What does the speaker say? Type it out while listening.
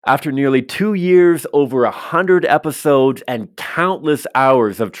After nearly 2 years, over 100 episodes, and countless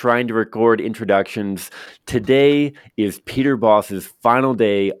hours of trying to record introductions, today is Peter Boss's final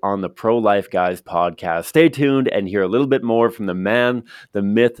day on the Pro-Life Guys podcast. Stay tuned and hear a little bit more from the man, the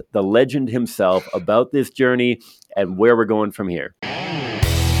myth, the legend himself about this journey and where we're going from here.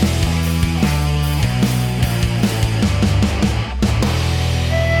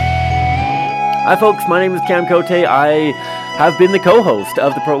 Hi folks, my name is Cam Cote. I have been the co-host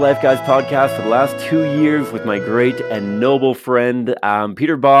of the Pro-Life Guys podcast for the last 2 years with my great and noble friend,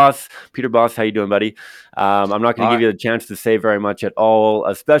 Peter Boss. Peter Boss, how you doing, buddy? I'm not going to give you the chance to say very much at all,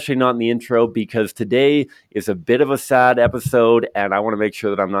 especially not in the intro, because today is a bit of a sad episode, and I want to make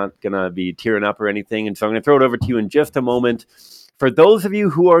sure that I'm not going to be tearing up or anything, and so I'm going to throw it over to you in just a moment. For those of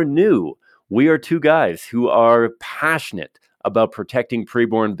you who are new, we are two guys who are passionate about protecting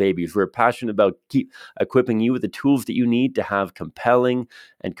preborn babies. We're passionate about equipping you with the tools that you need to have compelling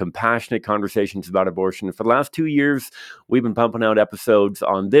and compassionate conversations about abortion. For the last 2 years, we've been pumping out episodes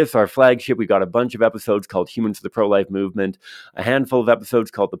on this, our flagship. We got a bunch of episodes called Humans of the Pro-Life Movement, a handful of episodes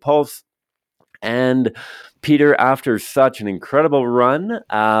called The Pulse. And Peter, after such an incredible run,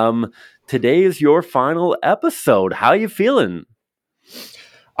 today is your final episode. How are you feeling?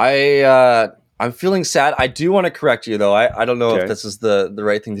 I'm feeling sad. I do want to correct you, though. I don't know if this is the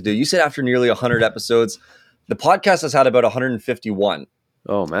right thing to do. You said after nearly 100 episodes, the podcast has had about 151.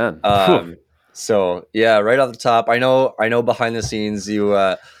 Oh, man. So, yeah, right off the top, I know behind the scenes, you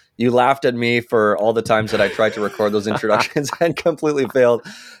laughed at me for all the times that I tried to record those introductions and completely failed.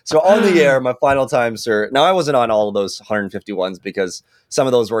 So on the air, my final time, sir. Now, I wasn't on all of those 151s because some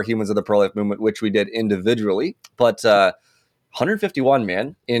of those were Humans of the Pro-Life Movement, which we did individually. But 151,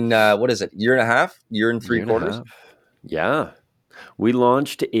 man, in what is it, year and a half, year and three quarters? Yeah. We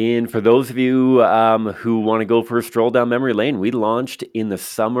launched for those of you who want to go for a stroll down memory lane, we launched in the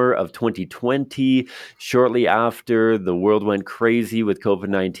summer of 2020, shortly after the world went crazy with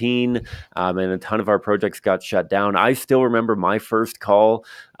COVID-19, and a ton of our projects got shut down. I still remember my first call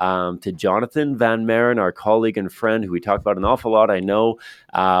to Jonathan Van Maren, our colleague and friend, who we talk about an awful lot, I know.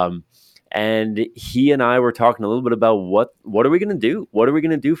 And he and I were talking a little bit about what are we going to do? What are we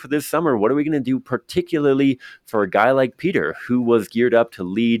going to do for this summer? What are we going to do particularly for a guy like Peter, who was geared up to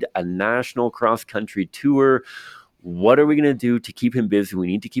lead a national cross-country tour? What are we going to do to keep him busy? We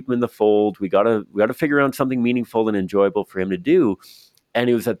need to keep him in the fold. We got to figure out something meaningful and enjoyable for him to do. And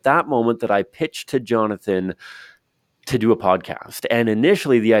it was at that moment that I pitched to Jonathan to do a podcast. And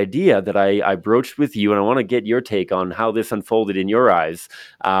initially the idea that I broached with you, and I want to get your take on how this unfolded in your eyes,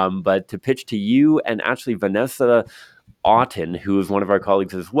 but to pitch to you and actually Vanessa Otten, who is one of our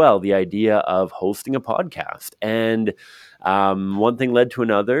colleagues as well, the idea of hosting a podcast. And one thing led to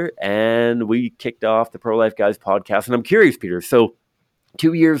another, and we kicked off the Pro-Life Guys podcast. And I'm curious, Peter, so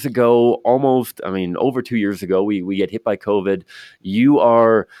 2 years ago, over 2 years ago, we get hit by COVID. You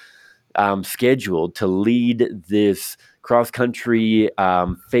are scheduled to lead this cross-country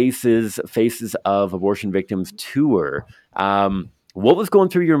Faces of Abortion Victims tour. What was going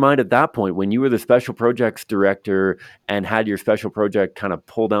through your mind at that point when you were the special projects director and had your special project kind of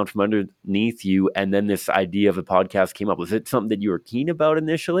pulled down from underneath you, and then this idea of a podcast came up? Was it something that you were keen about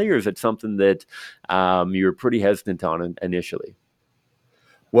initially, or is it something that you were pretty hesitant on initially?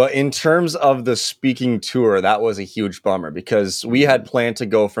 Well, in terms of the speaking tour, that was a huge bummer because we had planned to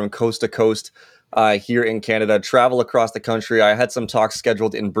go from coast to coast here in Canada, travel across the country. I had some talks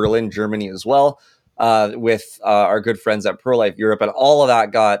scheduled in Berlin, Germany as well, with our good friends at Pro-Life Europe, and all of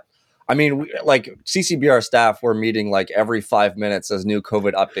that CCBR staff were meeting like every 5 minutes as new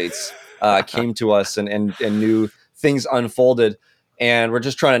COVID updates came to us and new things unfolded. And we're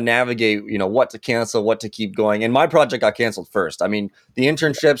just trying to navigate, what to cancel, what to keep going. And my project got canceled first. I mean, the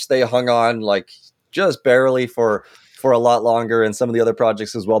internships, they hung on like just barely for a lot longer, and some of the other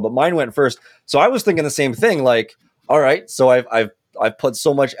projects as well. But mine went first. So I was thinking the same thing, like, all right, so I've put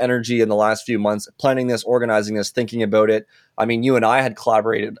so much energy in the last few months planning this, organizing this, thinking about it. I mean, you and I had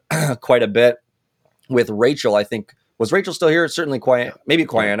collaborated quite a bit with Rachel. I think, was Rachel still here? Certainly maybe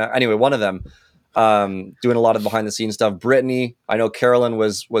Quiana. Anyway, one of them. Doing a lot of behind the scenes stuff. Brittany, I know Carolyn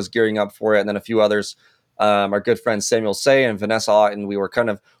was gearing up for it, and then a few others. Our good friends Samuel Say and Vanessa Otten, we were kind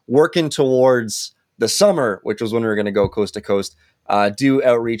of working towards the summer, which was when we were going to go coast to coast, do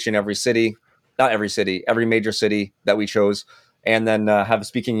outreach in every major city that we chose, and then have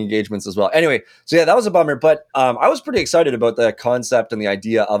speaking engagements as well. Anyway, so yeah, that was a bummer, but I was pretty excited about the concept and the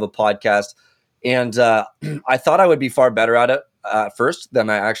idea of a podcast, and I thought I would be far better at it first than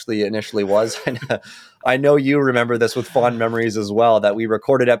I actually initially was. And I know you remember this with fond memories as well, that we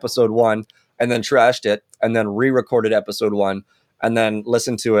recorded episode 1 and then trashed it and then re-recorded episode 1 and then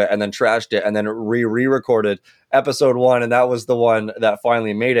listened to it and then trashed it and then re-recorded episode 1, and that was the one that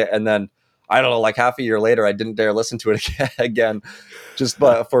finally made it. And then I don't know, like half a year later, I didn't dare listen to it again, just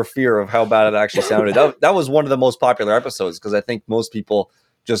for fear of how bad it actually sounded. That was one of the most popular episodes because I think most people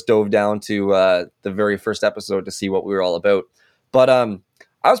just dove down to the very first episode to see what we were all about. But I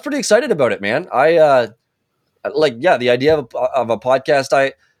was pretty excited about it, man. The idea of a podcast.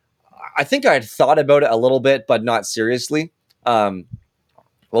 I think I had thought about it a little bit, but not seriously. Well,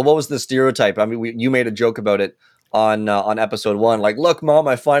 what was the stereotype? I mean, you made a joke about it on episode 1. Like, look, Mom,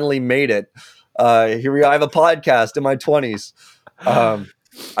 I finally made it. Here we are. I have a podcast in my 20s. I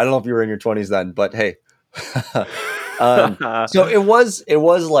don't know if you were in your 20s then, but hey. So it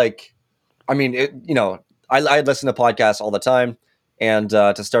was like, I mean, I listen to podcasts all the time, and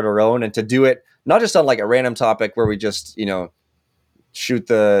to start our own and to do it not just on like a random topic where we just shoot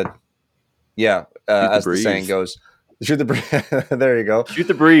the as the saying goes, shoot the breeze. There you go. Shoot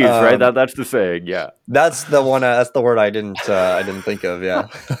the breeze, right? That's the saying. Yeah, that's the one. That's the word I didn't think of. Yeah.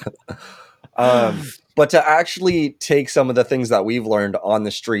 But to actually take some of the things that we've learned on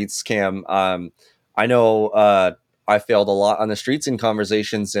the streets, Cam, I know I failed a lot on the streets in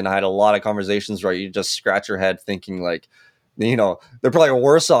conversations, and I had a lot of conversations where you just scratch your head thinking like, they're probably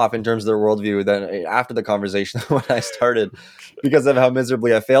worse off in terms of their worldview than after the conversation when I started because of how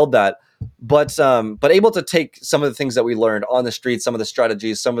miserably I failed that. But able to take some of the things that we learned on the streets, some of the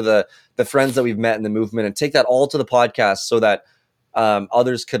strategies, some of the friends that we've met in the movement, and take that all to the podcast so that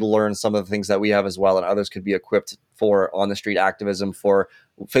others could learn some of the things that we have as well, and others could be equipped for on the street activism, for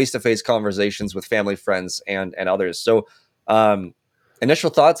face-to-face conversations with family, friends, and others. So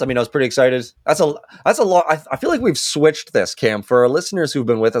initial thoughts. I mean, I was pretty excited. That's a lot. I feel like we've switched this, Cam, for our listeners who've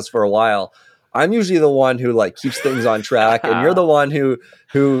been with us for a while. I'm usually the one who like keeps things on track, and you're the one who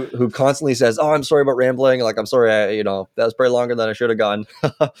constantly says, "Oh, I'm sorry about rambling." Like, I'm sorry, that was probably longer than I should have gone.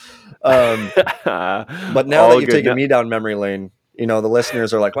 But now that you've taken me down memory lane, the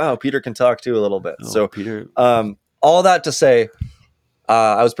listeners are like, "Wow, Peter can talk too a little bit." So, Peter. All that to say,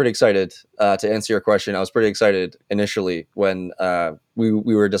 I was pretty excited to answer your question. I was pretty excited initially when we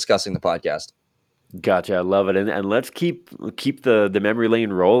were discussing the podcast. Gotcha. I love it. And let's keep the memory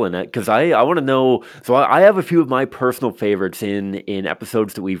lane rolling because I want to know. So I have a few of my personal favorites in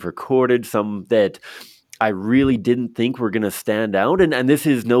episodes that we've recorded, some that I really didn't think were going to stand out. And this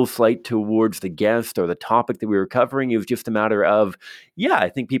is no slight towards the guest or the topic that we were covering. It was just a matter of, I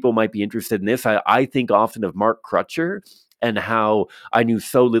think people might be interested in this. I think often of Mark Crutcher and how I knew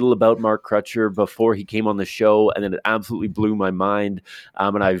so little about Mark Crutcher before he came on the show, and then it absolutely blew my mind.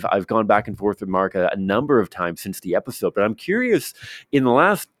 And I've gone back and forth with Mark a number of times since the episode. But I'm curious, in the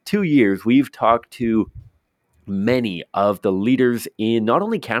last 2 years, we've talked to many of the leaders in not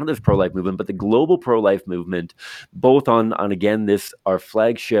only Canada's pro-life movement, but the global pro-life movement, both on again, this our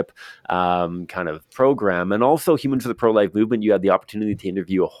flagship kind of program, and also Humans of the Pro-Life Movement. You had the opportunity to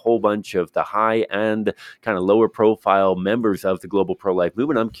interview a whole bunch of the high and kind of lower profile members of the global pro-life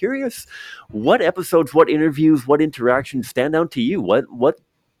movement. I'm curious, what episodes, what interviews, what interactions stand out to you? What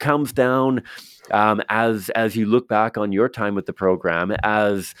comes down as you look back on your time with the program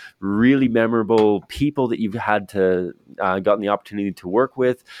as really memorable people that you've had to gotten the opportunity to work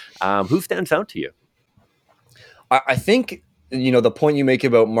with? Who stands out to you? I think the point you make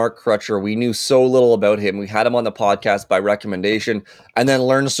about Mark Crutcher, we knew so little about him. We had him on the podcast by recommendation, and then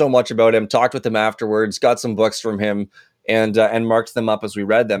learned so much about him. Talked with him afterwards, got some books from him, and marked them up as we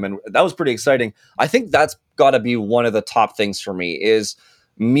read them, and that was pretty exciting. I think that's got to be one of the top things for me is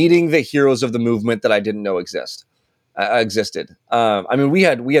meeting the heroes of the movement that I didn't know existed. I mean, we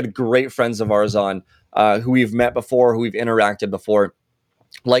had great friends of ours on who we've met before, who we've interacted before,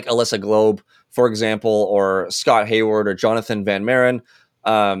 like Alyssa Globe, for example, or Scott Hayward or Jonathan Van Maren,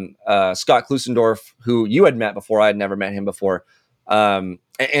 Scott Klusendorf, who you had met before. I had never met him before.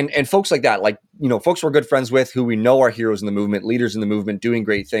 And folks like that, folks we're good friends with, who we know are heroes in the movement, leaders in the movement, doing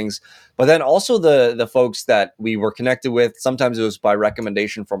great things. But then also the folks that we were connected with. Sometimes it was by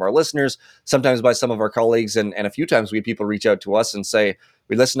recommendation from our listeners, sometimes by some of our colleagues, and a few times we had people reach out to us and say,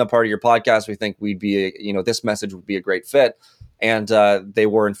 "We listened to part of your podcast. We think we'd be, this message would be a great fit." And they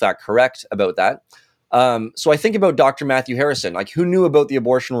were in fact correct about that. So I think about Dr. Matthew Harrison, who knew about the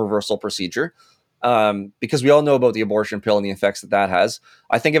abortion reversal procedure. Because we all know about the abortion pill and the effects that has.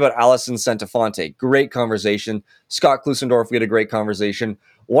 I think about Alison Santafonte, great conversation. Scott Klusendorf, we had a great conversation.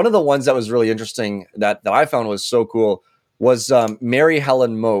 One of the ones that was really interesting that I found was so cool was Mary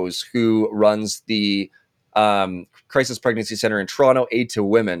Helen Mose, who runs the Crisis Pregnancy Center in Toronto, Aid to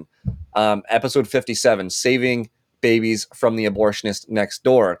Women, episode 57, Saving Babies from the Abortionist Next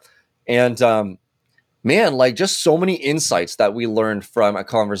Door. And man, like just so many insights that we learned from a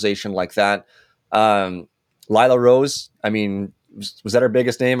conversation like that. Um, Lila Rose, I mean, was that her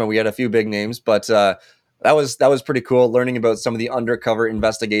biggest name? And we had a few big names, but that was pretty cool. Learning about some of the undercover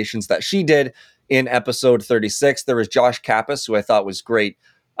investigations that she did in episode 36. There was Josh Kappas, who I thought was great,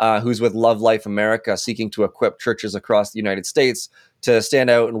 who's with Love Life America, seeking to equip churches across the United States to stand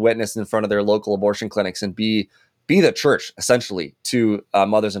out and witness in front of their local abortion clinics and be the church essentially to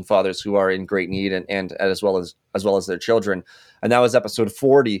mothers and fathers who are in great need, and as well as their children. And that was episode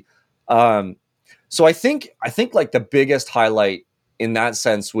 40. So I think like the biggest highlight in that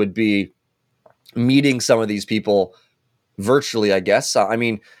sense would be meeting some of these people virtually, I guess. I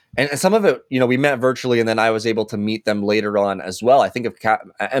mean, and some of it, we met virtually, and then I was able to meet them later on as well. I think of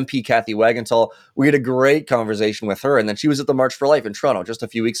MP Kathy Wagenthal. We had a great conversation with her, and then she was at the March for Life in Toronto just a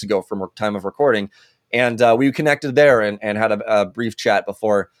few weeks ago from time of recording, and we connected there and had a brief chat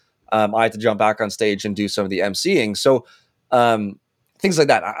before I had to jump back on stage and do some of the emceeing. So things like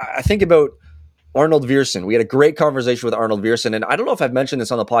that. I think about Arnold Viersen. We had a great conversation with Arnold Viersen, and I don't know if I've mentioned this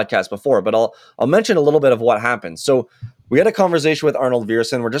on the podcast before, but I'll mention a little bit of what happened. So we had a conversation with Arnold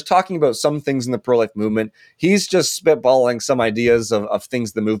Viersen. We're just talking about some things in the pro-life movement. He's just spitballing some ideas of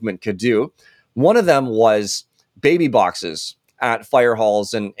things the movement could do. One of them was baby boxes at fire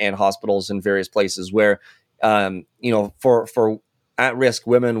halls and hospitals and various places where, for at-risk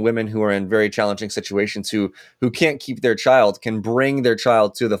women who are in very challenging situations who can't keep their child can bring their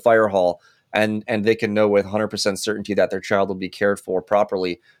child to the fire hall, and they can know with 100% certainty that their child will be cared for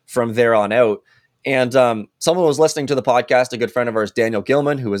properly from there on out. And someone was listening to the podcast, a good friend of ours, Daniel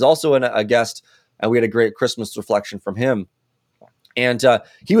Gilman, who was also a guest, and we had a great Christmas reflection from him. And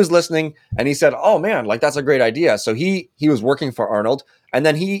he was listening, and he said, "Oh man, like that's a great idea." So he was working for Arnold, and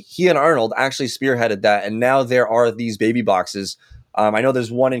then he and Arnold actually spearheaded that, and now there are these baby boxes. I know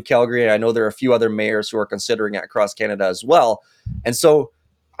there's one in Calgary. I know there are a few other mayors who are considering it across Canada as well. And so,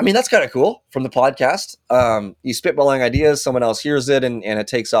 I mean, that's kind of cool from the podcast. You spitballing ideas, someone else hears it, and it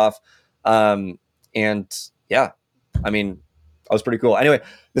takes off. And yeah, I mean, that was pretty cool. Anyway,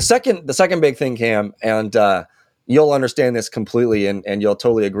 the second big thing, Cam, and you'll understand this completely, and you'll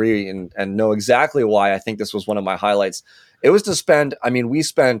totally agree and know exactly why I think this was one of my highlights. It was to spend, I mean, we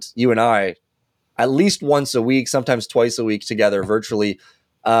spent, you and I, at least once a week, sometimes twice a week together virtually.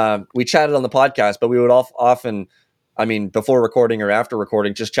 We chatted on the podcast, but we would often, I mean, before recording or after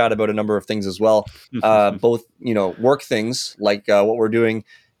recording, just chat about a number of things as well. Both, work things like what we're doing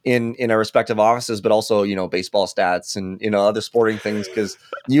in our respective offices, but also, baseball stats and, other sporting things, because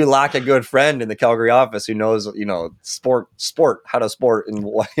you lack a good friend in the Calgary office who knows, how to sport and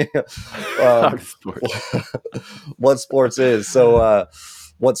what sports is. So,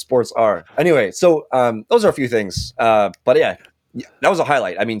 what sports are. Anyway, so those are a few things. But yeah, that was a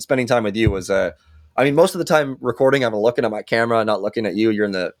highlight. I mean, spending time with you was most of the time recording, I'm looking at my camera, not looking at you. You're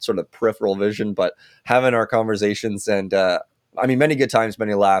in the sort of peripheral vision, but having our conversations and many good times,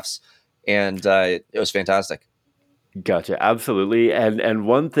 many laughs, and it was fantastic. Gotcha. Absolutely. And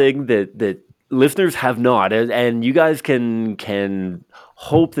one thing that listeners have not, and you guys can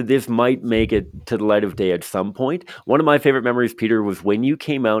hope that this might make it to the light of day at some point. One of my favorite memories, Peter, was when you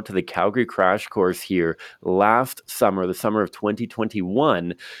came out to the Calgary Crash Course here last summer, the summer of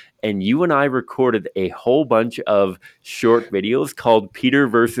 2021, and you and I recorded a whole bunch of short videos called Pieter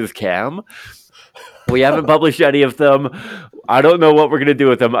versus Cam. We haven't published any of them. I don't know what we're going to do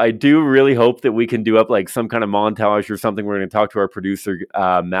with them. I do really hope that we can do up like some kind of montage or something. We're going to talk to our producer,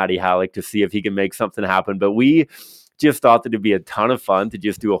 Maddie Halleck, to see if he can make something happen. But we just thought that it'd be a ton of fun to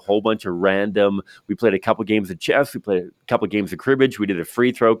just do a whole bunch of random. We played a couple games of chess. We played a couple games of cribbage. We did a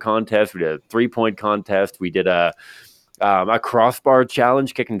free throw contest. We did a 3-point contest. We did a crossbar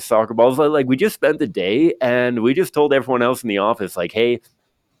challenge, kicking soccer balls. Like we just spent the day, and we just told everyone else in the office, like, hey,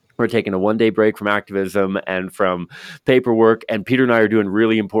 we're taking a one-day break from activism and from paperwork, and Peter and I are doing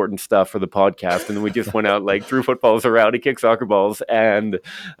really important stuff for the podcast. And then we just went out, like, threw footballs around and kicked soccer balls, and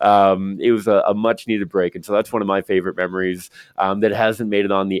it was a much-needed break. And so that's one of my favorite memories that hasn't made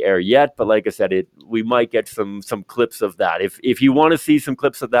it on the air yet. But like I said, we might get some clips of that. If you want to see some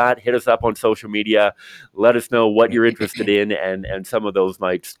clips of that, hit us up on social media. Let us know what you're interested in, and some of those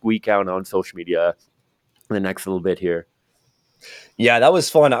might squeak out on social media in the next little bit here. Yeah, that was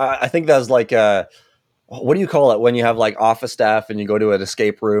fun. I think that was like, what do you call it when you have like office staff and you go to an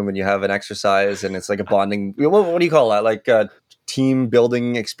escape room and you have an exercise and it's like a bonding? What do you call that? Like a team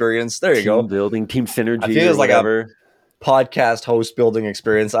building experience. There you go. Team building, team synergy. I feel it's like a podcast host building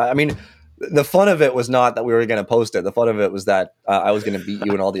experience. I mean, the fun of it was not that we were going to post it. The fun of it was that I was going to beat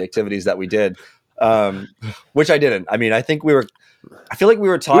you in all the activities that we did. um, which I didn't. I mean, I feel like we were We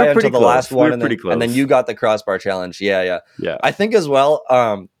were tied until pretty the last close. We one, were pretty and then close. you got the crossbar challenge. Yeah, yeah. Yeah. I think as well.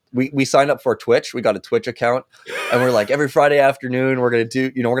 We signed up for Twitch. We got a Twitch account, and we're like every Friday afternoon we're gonna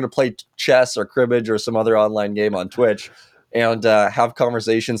do. We're gonna play chess or cribbage or some other online game on Twitch, and have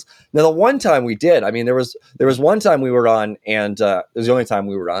conversations. Now, the one time we did, I mean, there was one time we were on, and it was the only time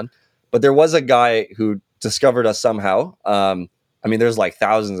we were on, but there was a guy who discovered us somehow. I mean, there's like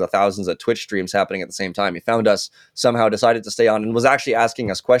thousands of Twitch streams happening at the same time. He found us somehow, decided to stay on, and was actually asking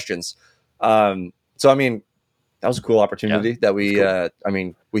us questions. So, I mean, that was a cool Yeah. opportunity that That's we,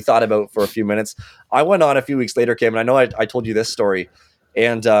 cool. we thought about for a few minutes. I went on a few weeks later, Cam, and I know I told you this story.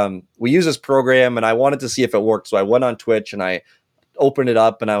 And we use this program, and I wanted to see if it worked. So I went on Twitch and I opened it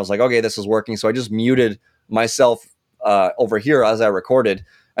up, and I was like, okay, this is working. So I just muted myself over here as I recorded.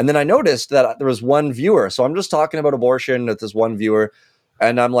 And then I noticed that there was one viewer. So I'm just talking about abortion with this one viewer.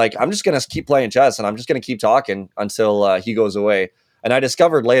 And I'm like, I'm just going to keep playing chess, and I'm just going to keep talking until he goes away. And I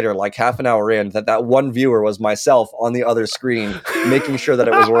discovered later, like half an hour in, that one viewer was myself on the other screen, making sure that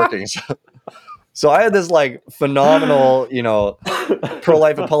it was working. So I had this like phenomenal,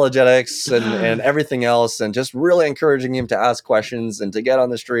 pro-life apologetics and everything else, and just really encouraging him to ask questions and to get on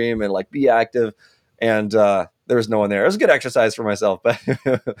the stream and like be active. And there was no one there. It was a good exercise for myself, but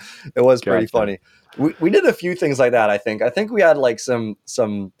it was pretty Gotcha. funny. We did a few things like that. I think we had like some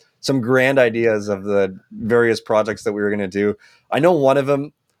grand ideas of the various projects that we were going to do. I know one of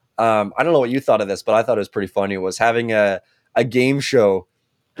them. I don't know what you thought of this, but I thought it was pretty funny. Was having a game show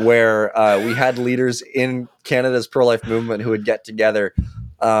where we had leaders in Canada's pro-life movement who would get together.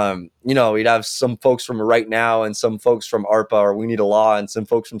 We'd have some folks from Right Now and some folks from ARPA or We Need a Law and some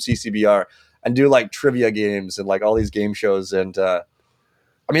folks from CCBR and do like trivia games and like all these game shows. And I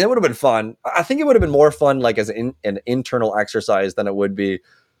mean, it would have been fun. I think it would have been more fun like as an internal exercise than it would be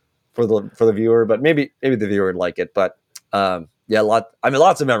for the viewer. But maybe the viewer would like it. But yeah,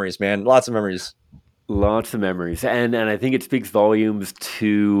 lots of memories, man. Lots of memories. Lots of memories, and I think it speaks volumes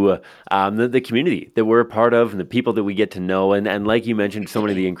to the community that we're a part of, and the people that we get to know, and like you mentioned, so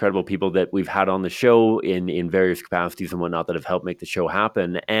many of the incredible people that we've had on the show in various capacities and whatnot that have helped make the show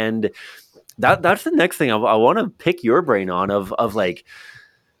happen. And that's the next thing I want to pick your brain on of like.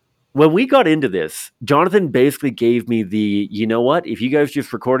 When we got into this, Jonathan basically gave me you know what? If you guys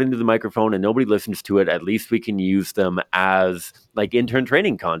just record into the microphone and nobody listens to it, at least we can use them as like intern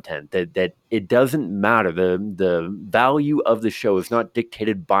training content. That it doesn't matter. The value of the show is not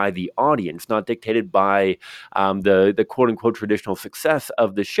dictated by the audience, not dictated by the quote unquote traditional success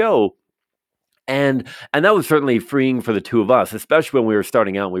of the show. And that was certainly freeing for the two of us, especially when we were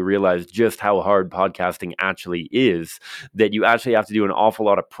starting out. We realized just how hard podcasting actually is, that you actually have to do an awful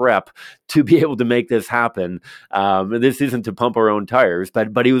lot of prep to be able to make this happen. This isn't to pump our own tires,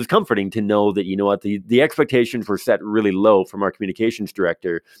 but it was comforting to know that, you know what, the expectations were set really low from our communications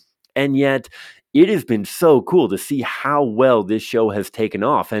director. And yet it has been so cool to see how well this show has taken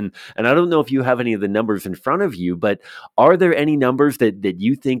off. And I don't know if you have any of the numbers in front of you, but are there any numbers that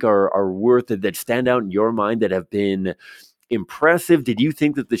you think are worth it, that stand out in your mind, that have been impressive? Did you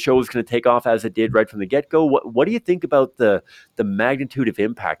think that the show was going to take off as it did right from the get-go? What do you think about the magnitude of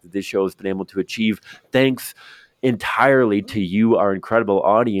impact that this show has been able to achieve, thanks entirely to you, our incredible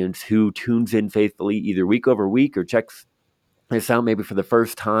audience, who tunes in faithfully either week over week or checks this out maybe for the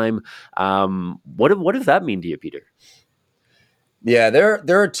first time? What does that mean to you, Peter? Yeah,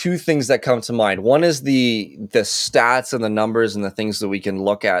 there are two things that come to mind. One is the stats and the numbers and the things that we can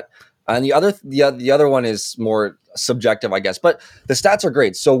look at, and the other one is more subjective, I guess. But the stats are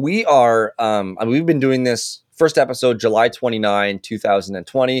great. So we are I mean, we've been doing this first episode July 29,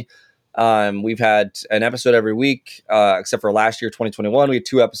 2020. We've had an episode every week, except for last year, 2021. We had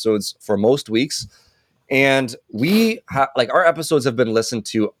two episodes for most weeks, and like our episodes have been listened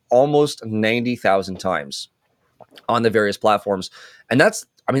to almost 90,000 times on the various platforms. And that's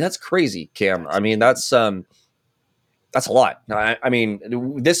crazy, Cam. I mean, that's a lot. I mean,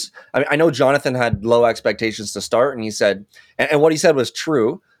 I know Jonathan had low expectations to start, and he said, and what he said was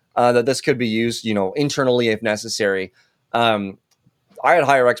true, that this could be used, internally if necessary. I had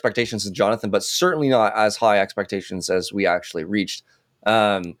higher expectations than Jonathan, but certainly not as high expectations as we actually reached.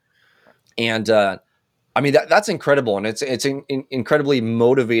 And I mean, that's incredible, and it's incredibly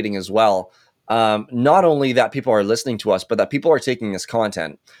motivating as well. Not only that people are listening to us, but that people are taking this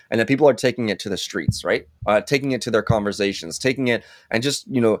content and that people are taking it to the streets, right? Taking it to their conversations, taking it and just,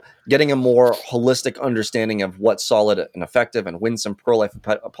 getting a more holistic understanding of what solid and effective and winsome pro-life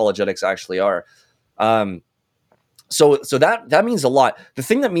apologetics actually are. So that means a lot. The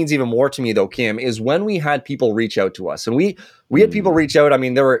thing that means even more to me though, Kim, is when we had people reach out to us, and we had people reach out. I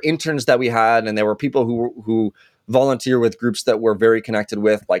mean, there were interns that we had, and there were people who volunteer with groups that we're very connected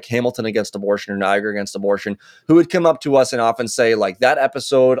with, like Hamilton Against Abortion or Niagara Against Abortion, who would come up to us and often say, like, that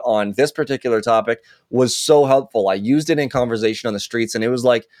episode on this particular topic was so helpful. I used it in conversation on the streets, and it was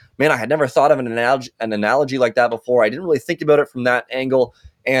like, man, I had never thought of an analogy like that before. I didn't really think about it from that angle,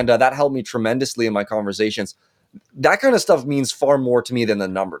 and that helped me tremendously in my conversations. That kind of stuff means far more to me than the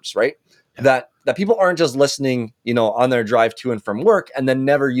numbers, right? Yeah. That people aren't just listening, on their drive to and from work and then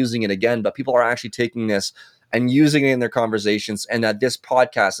never using it again, but people are actually taking this and using it in their conversations, and that this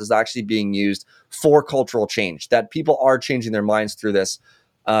podcast is actually being used for cultural change, that people are changing their minds through this,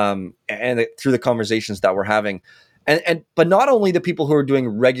 and through the conversations that we're having. But not only the people who are doing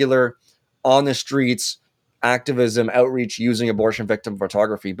regular on the streets activism outreach using abortion victim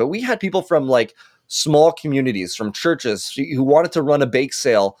photography, but we had people from like small communities, from churches who wanted to run a bake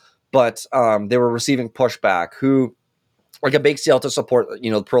sale, but they were receiving pushback, who like a bake sale to support,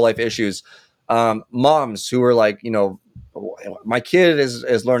 pro-life issues. Moms who were like, my kid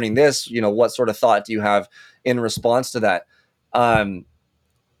is learning this, what sort of thought do you have in response to that?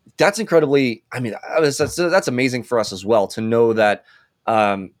 That's incredibly, I mean, that's amazing for us as well, to know that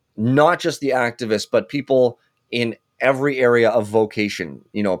not just the activists, but people in every area of vocation,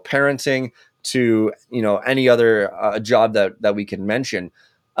 parenting to, any other job that we can mention,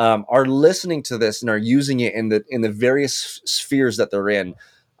 are listening to this and are using it in the various spheres that they're in,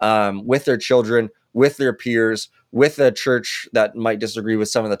 with their children, with their peers, with a church that might disagree with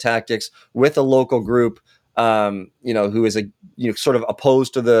some of the tactics, with a local group, who is sort of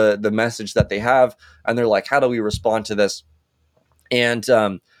opposed to the message that they have, and they're like, how do we respond to this? And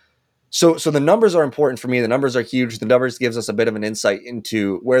so the numbers are important for me. The numbers are huge. The numbers gives us a bit of an insight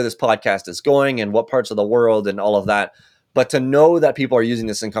into where this podcast is going and what parts of the world and all of that. But to know that people are using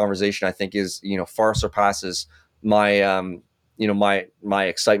this in conversation, I think is, far surpasses my my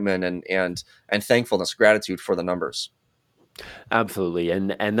excitement and thankfulness, gratitude for the numbers. Absolutely,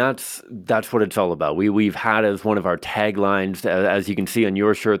 and that's what it's all about. We've had as one of our taglines, as you can see on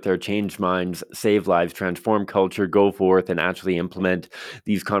your shirt there, change minds, save lives, transform culture, go forth and actually implement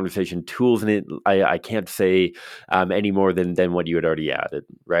these conversation tools. And I can't say any more than what you had already added,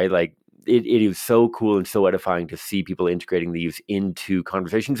 right? Like it is so cool and so edifying to see people integrating these into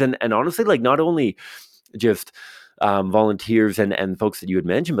conversations, and honestly, like not only just volunteers and folks that you had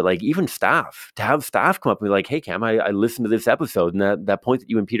mentioned, but like even staff, to have staff come up and be like, hey, Cam, I listened to this episode, and that point that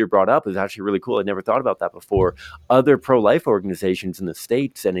you and Pieter brought up is actually really cool. I never thought about that before. Other pro-life organizations in the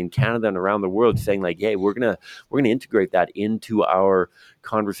States and in Canada and around the world saying like, hey, we're gonna integrate that into our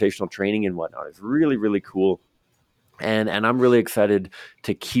conversational training and whatnot. It's really, really cool. And I'm really excited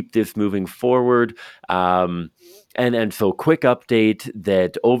to keep this moving forward. And so quick update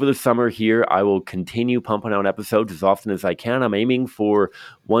that over the summer here, I will continue pumping out episodes as often as I can. I'm aiming for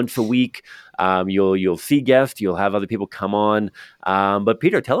once a week. You'll see guests, you'll have other people come on. But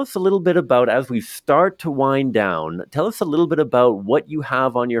Pieter, tell us a little bit about, as we start to wind down, tell us a little bit about what you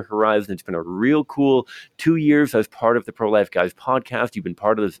have on your horizon. It's been a real cool 2 years as part of the Pro-Life Guys podcast. You've been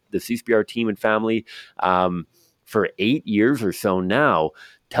part of the CCBR team and family for 8 years or so now.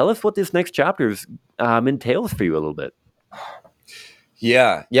 Tell us what this next chapter entails for you a little bit.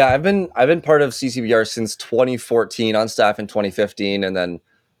 Yeah. I've been part of CCBR since 2014, on staff in 2015, and then,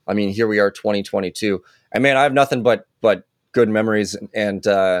 I mean, here we are, 2022. And man, I have nothing but good memories and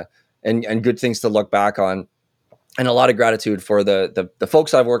good things to look back on, and a lot of gratitude for the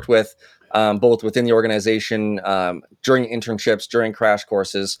folks I've worked with, both within the organization, during internships, during crash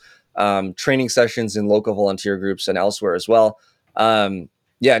courses, training sessions in local volunteer groups and elsewhere as well.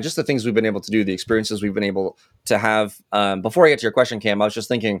 Just the things we've been able to do, the experiences we've been able to have. Before I get to your question, Cam, I was just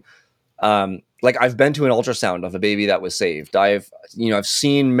thinking, like, I've been to an ultrasound of a baby that was saved. I've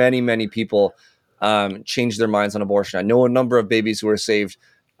seen many people change their minds on abortion. I know a number of babies who were saved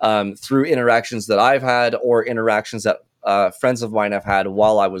through interactions that I've had, or interactions that friends of mine have had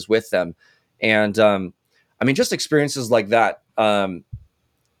while I was with them. And I mean, just experiences like that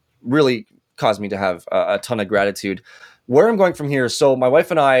really caused me to have a ton of gratitude. Where I'm going from here, so my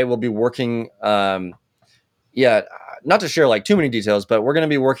wife and I will be working, not to share like too many details, but we're going to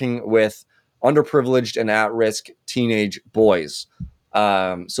be working with underprivileged and at-risk teenage boys.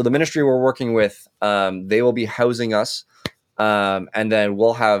 So the ministry we're working with, they will be housing us, and then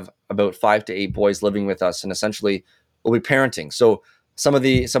we'll have about 5 to 8 boys living with us, and essentially we'll be parenting. So some of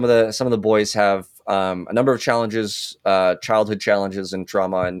the boys have a number of challenges, childhood challenges and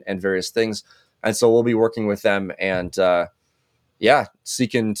trauma and various things, and so we'll be working with them and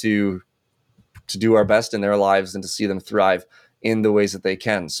seeking to do our best in their lives and to see them thrive in the ways that they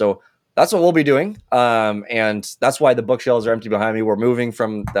can. So that's what we'll be doing. And that's why the bookshelves are empty behind me. We're moving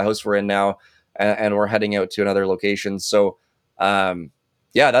from the house we're in now, and we're heading out to another location. So,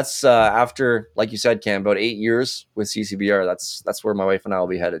 yeah, that's after, like you said, Cam, about 8 years with CCBR. That's where my wife and I will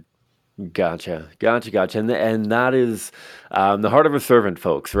be headed. Gotcha. And that is the heart of a servant,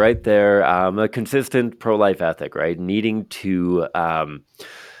 folks, right there. A consistent pro-life ethic, right? Needing to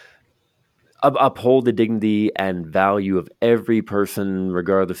uphold the dignity and value of every person,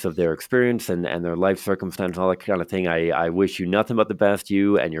 regardless of their experience and their life circumstance, all that kind of thing. I wish you nothing but the best,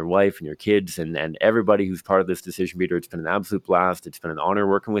 you and your wife and your kids and everybody who's part of this decision, Peter. It's been an absolute blast. It's been an honor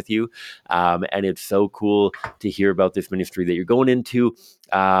working with you. And it's so cool to hear about this ministry that you're going into.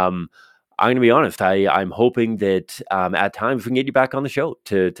 I'm going to be honest. I'm hoping that at times we can get you back on the show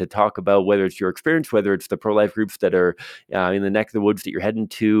to talk about whether it's your experience, whether it's the pro-life groups that are in the neck of the woods that you're heading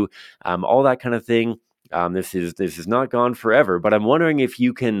to, all that kind of thing. This is not gone forever, but I'm wondering if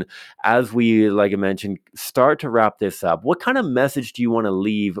you can, as we, like I mentioned, start to wrap this up. What kind of message do you want to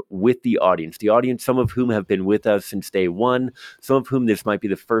leave with the audience? The audience, some of whom have been with us since day one, some of whom this might be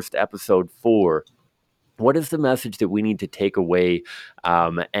the first episode for. What is the message that we need to take away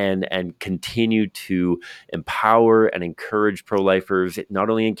and continue to empower and encourage pro-lifers, not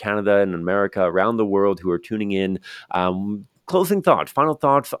only in Canada and America, around the world, who are tuning in? Closing thoughts, final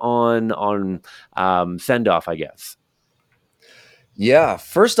thoughts on send off, I guess. Yeah.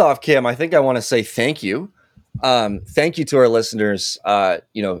 First off, Cam, I think I want to say thank you. Thank you to our listeners.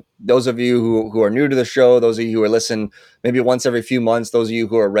 Those of you who are new to the show, those of you who are listening maybe once every few months, those of you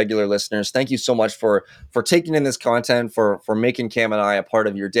who are regular listeners, thank you so much for taking in this content, for making Cam and I a part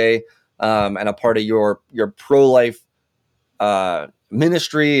of your day, and a part of your pro-life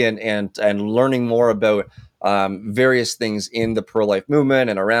ministry, and learning more about various things in the pro-life movement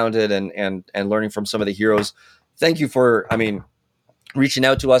and around it, and learning from some of the heroes. Thank you for, reaching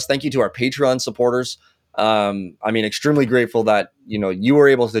out to us. Thank you to our Patreon supporters. Extremely grateful that you were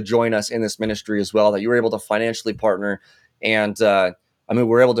able to join us in this ministry as well, that you were able to financially partner, and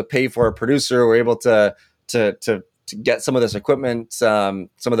we're able to pay for a producer. We're able to get some of this equipment, some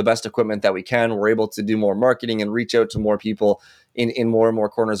of the best equipment that we can. We're able to do more marketing and reach out to more people in more and more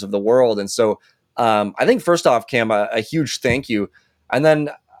corners of the world. And so I think first off, Cam, a huge thank you. And then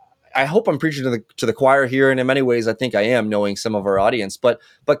I hope I'm preaching to the choir here, and in many ways, I think I am, knowing some of our audience. But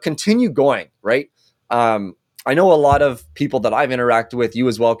continue going, right? I know a lot of people that I've interacted with, you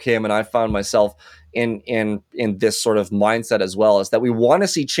as well, Cam, and I found myself in this sort of mindset as well, is that we want to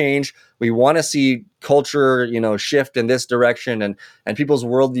see change, we want to see culture, shift in this direction, and people's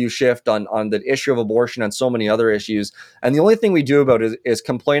worldview shift on the issue of abortion and so many other issues. And the only thing we do about it is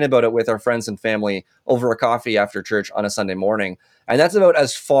complain about it with our friends and family over a coffee after church on a Sunday morning. And that's about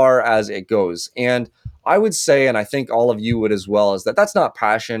as far as it goes. And I would say, and I think all of you would as well, is that that's not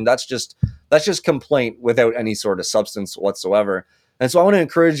passion. That's just complaint without any sort of substance whatsoever. And so I want to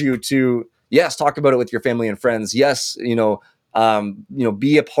encourage you to, yes, talk about it with your family and friends. Yes, be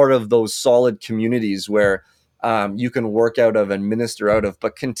a part of those solid communities where you can work out of and minister out of,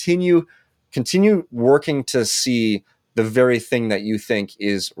 but continue working to see the very thing that you think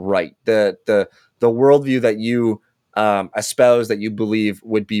is right, the worldview that you espouse, that you believe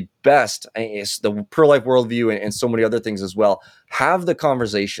would be best, is the pro-life worldview, and so many other things as well. Have the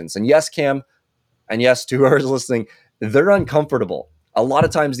conversations. And yes, Cam, and yes, to whoever's listening, they're uncomfortable. A lot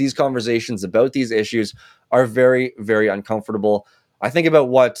of times these conversations about these issues are very, very uncomfortable. I think about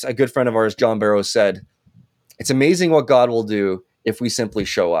what a good friend of ours, John Barrow, said. It's amazing what God will do if we simply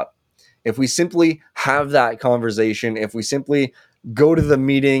show up. If we simply have that conversation, if we simply go to the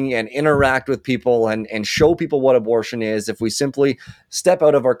meeting and interact with people and show people what abortion is, if we simply step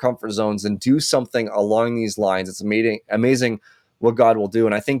out of our comfort zones and do something along these lines, it's amazing what God will do.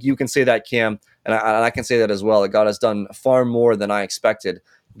 And I think you can say that, Cam, and I can say that as well, that God has done far more than I expected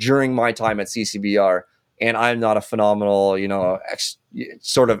during my time at CCBR. And I'm not a phenomenal,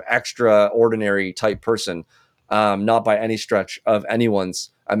 sort of extraordinary type person, not by any stretch of anyone's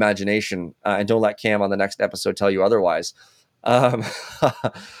imagination. And don't let Cam on the next episode tell you otherwise. But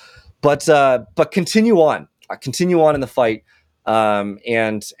continue on in the fight,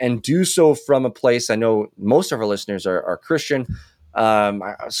 and do so from a place. I know most of our listeners are Christian.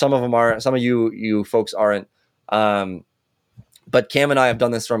 Some of them are. Some of you folks aren't. But Cam and I have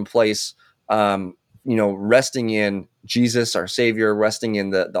done this from a place, resting in Jesus, our Savior, resting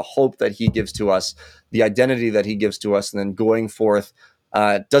in the hope that He gives to us, the identity that He gives to us, and then going forth.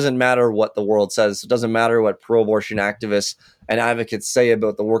 It doesn't matter what the world says. It doesn't matter what pro-abortion activists and advocates say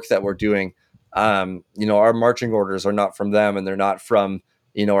about the work that we're doing. Our marching orders are not from them, and they're not from,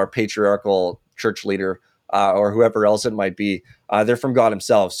 our patriarchal church leader or whoever else it might be. They're from God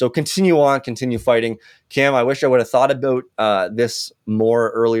himself. So continue on, continue fighting. Cam, I wish I would have thought about this more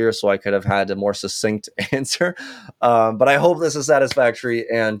earlier so I could have had a more succinct answer. But I hope this is satisfactory.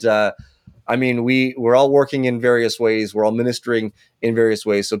 And I mean, we're all working in various ways. We're all ministering in various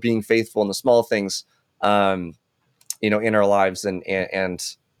ways. So being faithful in the small things, in our lives and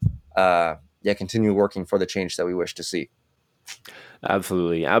continue working for the change that we wish to see.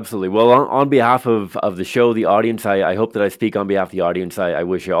 Absolutely, absolutely. Well, on behalf of the show, the audience, I hope that I speak on behalf of the audience. I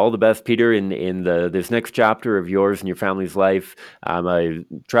wish you all the best, Peter, in this next chapter of yours and your family's life.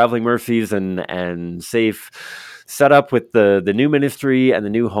 Traveling mercies and safe setup with the new ministry and the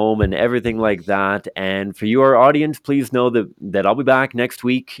new home and everything like that. And for your audience, please know that I'll be back next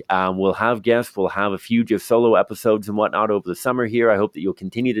week. We'll have guests. We'll have a few just solo episodes and whatnot over the summer here. I hope that you'll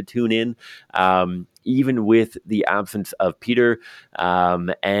continue to tune in. Even with the absence of Pieter.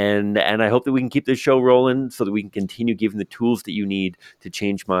 And I hope that we can keep this show rolling so that we can continue giving the tools that you need to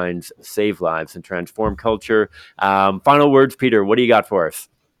change minds, save lives, and transform culture. Final words, Pieter, what do you got for us?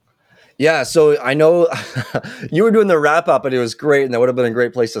 Yeah, so I know you were doing the wrap up, and it was great, and that would have been a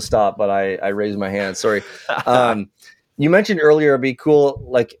great place to stop, but I raised my hand. Sorry. You mentioned earlier it'd be cool,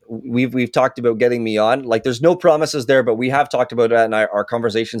 like we've talked about getting me on. Like there's no promises there, but we have talked about that, and our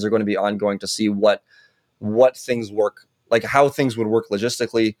conversations are going to be ongoing to see what things work, like how things would work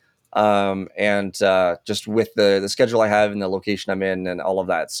logistically, and just with the schedule I have and the location I'm in and all of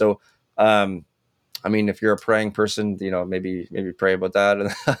that. So I mean, if you're a praying person, maybe pray about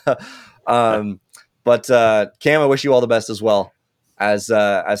that. But Cam, I wish you all the best as well as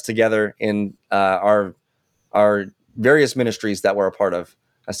together in our various ministries that we're a part of.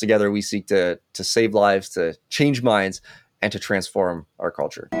 As together we seek to save lives, to change minds, and to transform our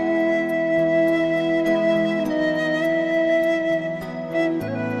culture.